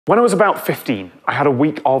When I was about 15, I had a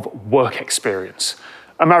week of work experience.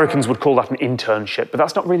 Americans would call that an internship, but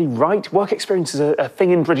that's not really right. Work experience is a thing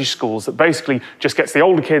in British schools that basically just gets the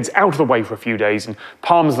older kids out of the way for a few days and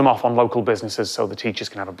palms them off on local businesses so the teachers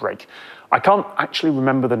can have a break. I can't actually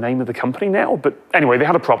remember the name of the company now, but anyway, they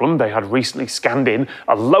had a problem. They had recently scanned in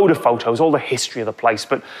a load of photos, all the history of the place,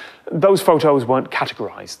 but those photos weren't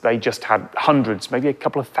categorized. They just had hundreds, maybe a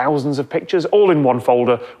couple of thousands of pictures, all in one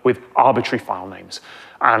folder with arbitrary file names.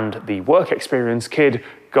 And the work experience kid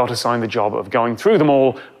got assigned the job of going through them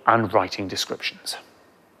all and writing descriptions.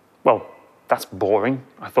 Well, that's boring,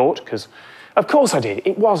 I thought, because of course I did.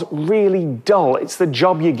 It was really dull. It's the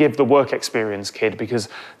job you give the work experience kid because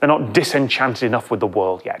they're not disenchanted enough with the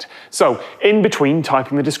world yet. So in between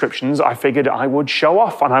typing the descriptions, I figured I would show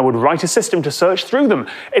off and I would write a system to search through them.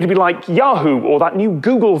 It'd be like Yahoo or that new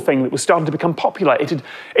Google thing that was starting to become popular. It'd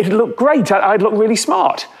look great. I'd look really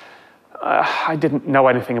smart. I didn't know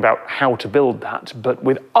anything about how to build that, but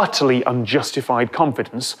with utterly unjustified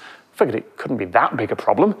confidence, figured it couldn't be that big a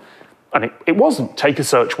problem. And it wasn't. Take a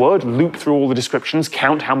search word, loop through all the descriptions,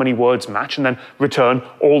 count how many words match, and then return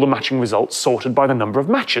all the matching results sorted by the number of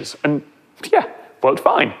matches. And yeah, worked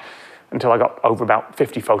fine. Until I got over about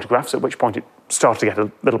 50 photographs, at which point it started to get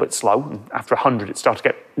a little bit slow. And after 100, it started to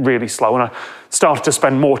get really slow, and I started to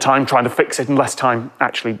spend more time trying to fix it and less time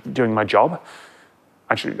actually doing my job.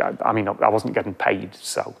 Actually, I mean, I wasn't getting paid,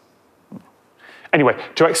 so. Anyway,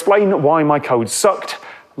 to explain why my code sucked,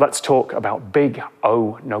 let's talk about big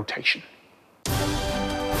O notation.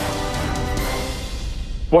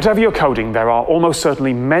 Whatever you're coding, there are almost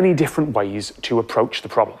certainly many different ways to approach the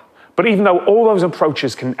problem. But even though all those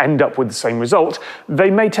approaches can end up with the same result, they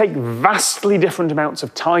may take vastly different amounts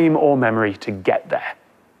of time or memory to get there.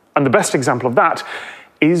 And the best example of that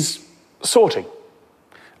is sorting.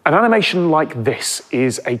 An animation like this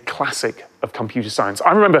is a classic of computer science.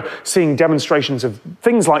 I remember seeing demonstrations of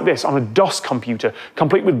things like this on a DOS computer,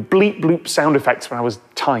 complete with bleep bloop sound effects when I was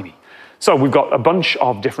tiny. So we've got a bunch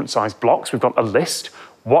of different sized blocks. We've got a list.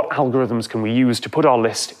 What algorithms can we use to put our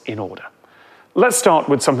list in order? Let's start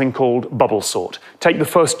with something called bubble sort. Take the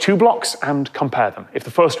first two blocks and compare them. If the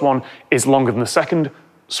first one is longer than the second,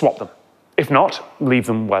 swap them. If not, leave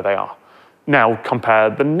them where they are. Now compare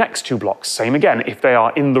the next two blocks. Same again. If they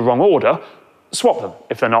are in the wrong order, swap them.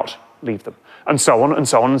 If they're not, leave them. And so on and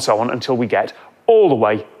so on and so on until we get all the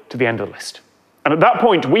way to the end of the list. And at that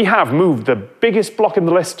point, we have moved the biggest block in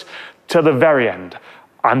the list to the very end.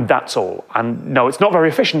 And that's all. And no, it's not very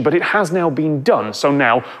efficient, but it has now been done. So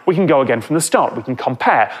now we can go again from the start. We can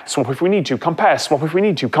compare, swap if we need to, compare, swap if we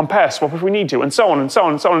need to, compare, swap if we need to, and so on and so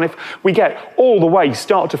on and so on. And if we get all the way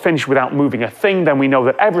start to finish without moving a thing, then we know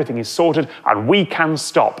that everything is sorted and we can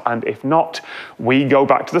stop. And if not, we go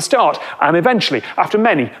back to the start. And eventually, after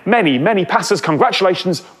many, many, many passes,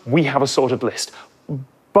 congratulations, we have a sorted list.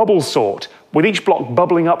 Bubble sort, with each block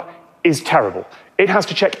bubbling up, is terrible. It has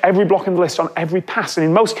to check every block in the list on every pass, and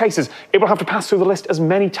in most cases, it will have to pass through the list as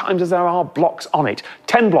many times as there are blocks on it.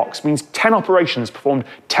 10 blocks means 10 operations performed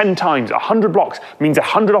 10 times. 100 blocks means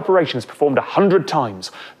 100 operations performed 100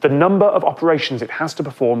 times. The number of operations it has to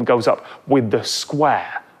perform goes up with the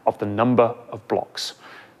square of the number of blocks,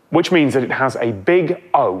 which means that it has a big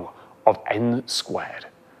O of n squared.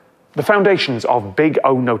 The foundations of big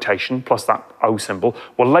O notation, plus that O symbol,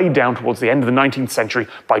 were laid down towards the end of the 19th century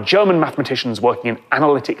by German mathematicians working in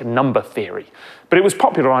analytic number theory. But it was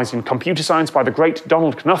popularized in computer science by the great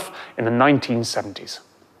Donald Knuth in the 1970s.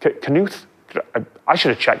 Knuth? I should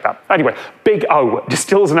have checked that. Anyway, big O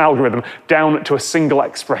distills an algorithm down to a single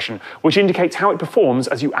expression, which indicates how it performs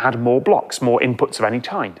as you add more blocks, more inputs of any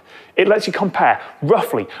kind. It lets you compare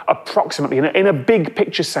roughly, approximately, in a big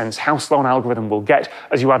picture sense, how slow an algorithm will get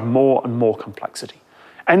as you add more and more complexity.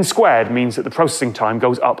 N squared means that the processing time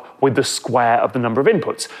goes up with the square of the number of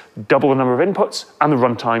inputs, double the number of inputs, and the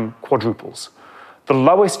runtime quadruples. The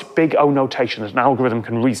lowest big O notation that an algorithm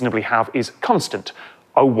can reasonably have is constant,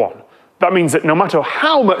 O1. That means that no matter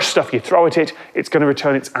how much stuff you throw at it, it's going to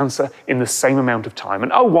return its answer in the same amount of time.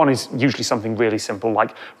 And O1 is usually something really simple,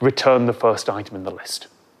 like return the first item in the list.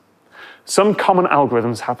 Some common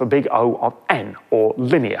algorithms have a big O of n, or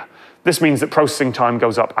linear. This means that processing time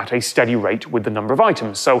goes up at a steady rate with the number of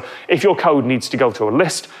items. So if your code needs to go through a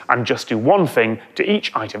list and just do one thing to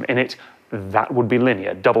each item in it, that would be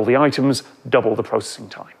linear. Double the items, double the processing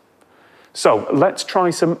time. So let's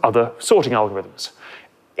try some other sorting algorithms.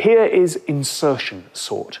 Here is insertion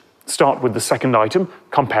sort. Start with the second item,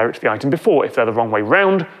 compare it to the item before. If they're the wrong way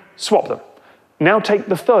round, swap them. Now take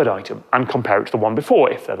the third item and compare it to the one before.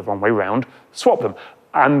 If they're the wrong way round, swap them.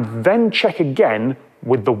 And then check again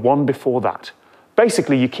with the one before that.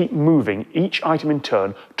 Basically, you keep moving each item in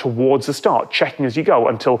turn towards the start, checking as you go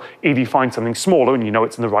until either you find something smaller and you know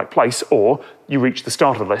it's in the right place, or you reach the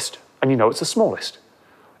start of the list and you know it's the smallest.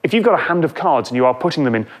 If you've got a hand of cards and you are putting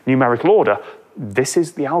them in numerical order, this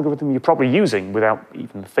is the algorithm you're probably using without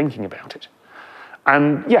even thinking about it.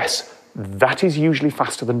 And yes, that is usually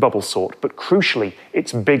faster than bubble sort, but crucially,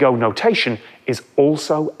 its big O notation is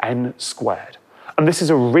also n squared. And this is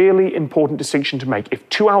a really important distinction to make. If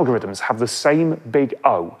two algorithms have the same big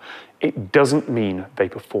O, it doesn't mean they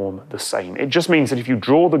perform the same. It just means that if you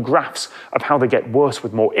draw the graphs of how they get worse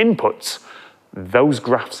with more inputs, those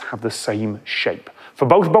graphs have the same shape. For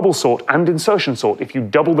both bubble sort and insertion sort, if you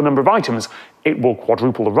double the number of items, it will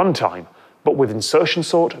quadruple the runtime. But with insertion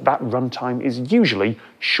sort, that runtime is usually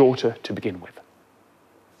shorter to begin with.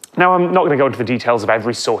 Now, I'm not going to go into the details of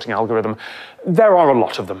every sorting algorithm. There are a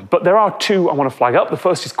lot of them, but there are two I want to flag up. The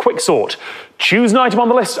first is quick sort. Choose an item on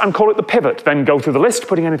the list and call it the pivot, then go through the list,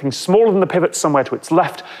 putting anything smaller than the pivot somewhere to its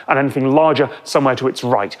left and anything larger somewhere to its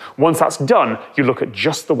right. Once that's done, you look at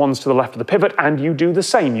just the ones to the left of the pivot and you do the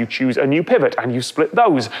same. You choose a new pivot and you split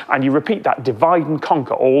those and you repeat that divide and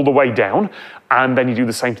conquer all the way down. And then you do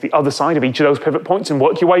the same to the other side of each of those pivot points and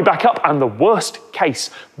work your way back up. And the worst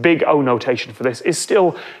case big O notation for this is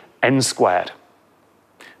still n squared.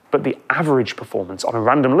 But the average performance on a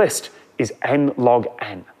random list is n log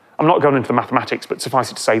n. I'm not going into the mathematics, but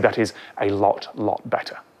suffice it to say that is a lot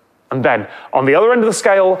better. And then, on the other end of the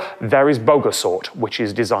scale, there is bogus sort, which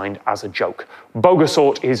is designed as a joke. Bogus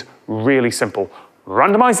sort is really simple.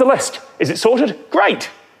 Randomize the list. Is it sorted?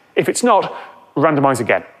 Great. If it's not, randomize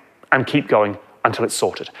again, and keep going until it's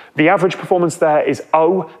sorted. The average performance there is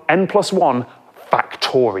O n plus 1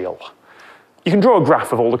 factorial. You can draw a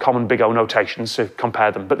graph of all the common big O notations to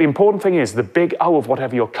compare them, but the important thing is the big O of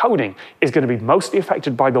whatever you're coding is going to be mostly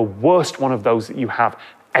affected by the worst one of those that you have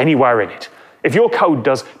anywhere in it. If your code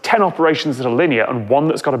does 10 operations that are linear and one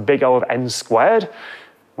that's got a big O of n squared,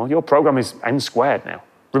 well, your program is n squared now.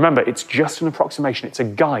 Remember, it's just an approximation. It's a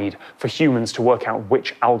guide for humans to work out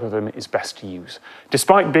which algorithm is best to use.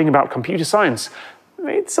 Despite being about computer science,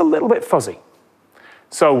 it's a little bit fuzzy.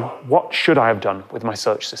 So what should I have done with my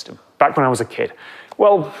search system back when I was a kid?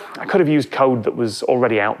 Well, I could have used code that was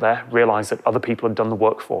already out there, realized that other people had done the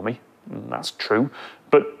work for me. That's true.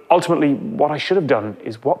 But ultimately, what I should have done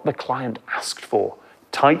is what the client asked for.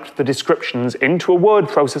 Typed the descriptions into a word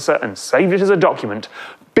processor and saved it as a document,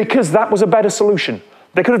 because that was a better solution.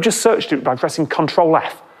 They could have just searched it by pressing Control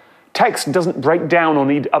F. Text doesn't break down or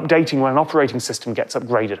need updating when an operating system gets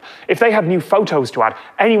upgraded. If they had new photos to add,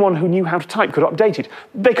 anyone who knew how to type could update it.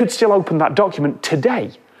 They could still open that document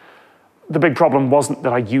today. The big problem wasn't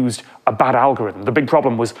that I used a bad algorithm. The big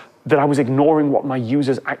problem was that I was ignoring what my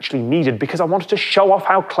users actually needed because I wanted to show off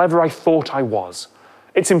how clever I thought I was.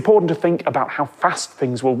 It's important to think about how fast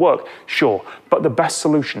things will work, sure, but the best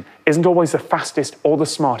solution isn't always the fastest or the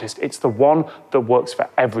smartest. It's the one that works for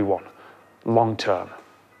everyone, long term.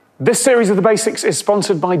 This series of The Basics is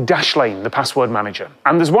sponsored by Dashlane, the password manager.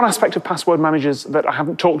 And there's one aspect of password managers that I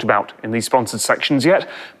haven't talked about in these sponsored sections yet,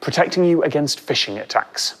 protecting you against phishing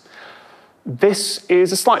attacks. This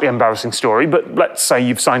is a slightly embarrassing story, but let's say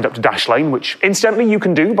you've signed up to Dashlane, which incidentally you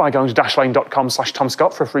can do by going to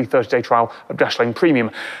dashlane.com/TomScott for a free 30-day trial of Dashlane Premium.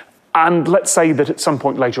 And let's say that at some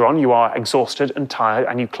point later on you are exhausted and tired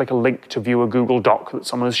and you click a link to view a Google Doc that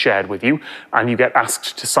someone has shared with you and you get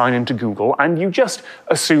asked to sign into Google and you just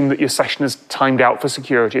assume that your session is timed out for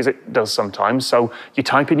security, as it does sometimes, so you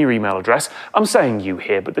type in your email address. I'm saying you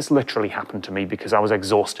here, but this literally happened to me because I was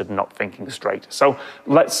exhausted and not thinking straight. So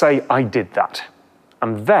let's say I did that.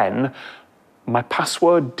 And then my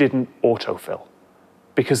password didn't autofill,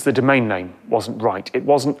 because the domain name wasn't right. It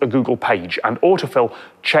wasn't a Google page, and autofill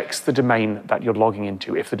checks the domain that you're logging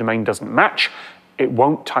into. If the domain doesn't match, it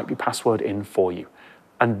won't type your password in for you.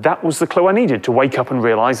 And that was the clue I needed to wake up and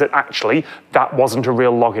realize that actually that wasn't a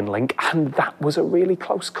real login link, and that was a really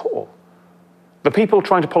close call. The people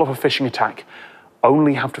trying to pull off a phishing attack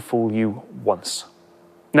only have to fool you once.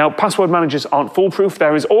 Now, password managers aren't foolproof.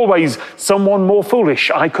 There is always someone more foolish.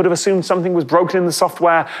 I could have assumed something was broken in the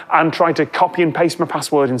software and tried to copy and paste my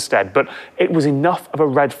password instead, but it was enough of a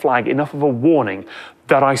red flag, enough of a warning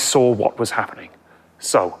that I saw what was happening.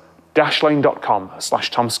 So,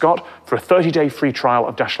 dashlane.com/TomScott for a 30-day free trial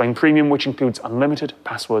of Dashlane Premium, which includes unlimited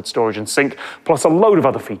password storage and sync, plus a load of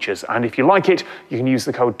other features. And if you like it, you can use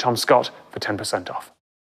the code TomScott for 10% off.